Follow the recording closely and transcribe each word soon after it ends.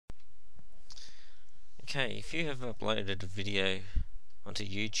Okay, if you have uploaded a video onto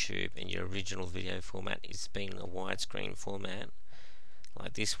YouTube and your original video format is being a widescreen format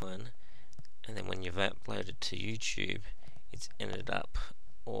like this one, and then when you've uploaded to YouTube it's ended up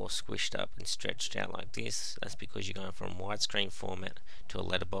or squished up and stretched out like this, that's because you're going from widescreen format to a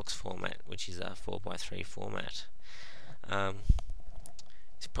letterbox format, which is a 4:3 format.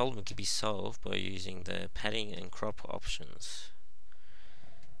 This problem can be solved by using the padding and crop options.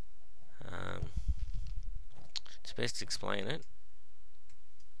 To best explain it,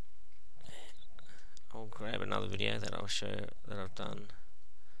 I'll grab another video that I'll show that I've done.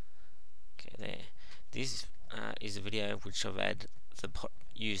 Okay, there. This is a video which I've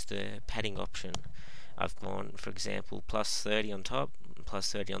used the padding option. I've gone, for example, plus 30 on top, and plus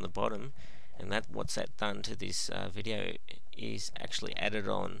 30 on the bottom, and what's that done to this video is actually added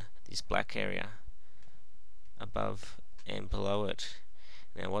on this black area above and below it.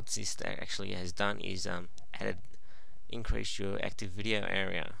 Now, what this actually has done is increased your active video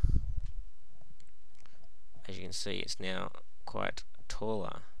area. As you can see, it's now quite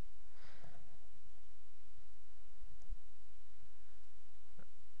taller.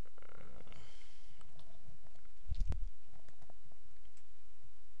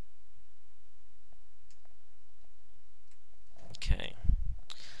 Okay.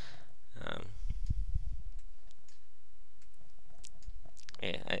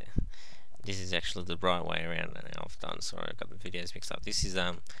 This is actually the right way around that I've done. Sorry, I got the videos mixed up. This is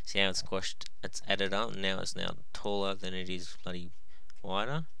see how it's squashed, it's added on, and now it's now taller than it is bloody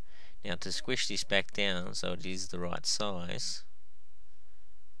wider. Now to squish this back down so it is the right size,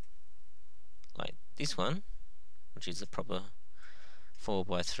 like this one, which is a proper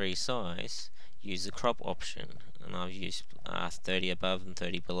 4:3 size, use the crop option, and I've used 30 above and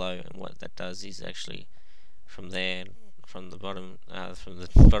 30 below, and what that does is actually from there, from the bottom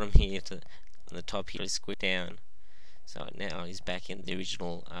here to the top here, is squished down, so it now is back in the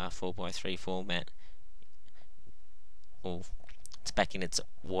original 4:3 format, or it's back in its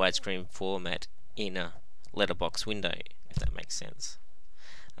widescreen format in a letterbox window, if that makes sense.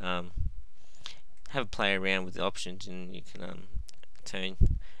 Have a play around with the options, and you can turn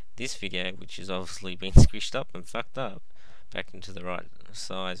this video, which has obviously been squished up and fucked up, back into the right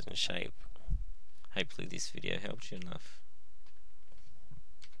size and shape. Hopefully this video helped you enough.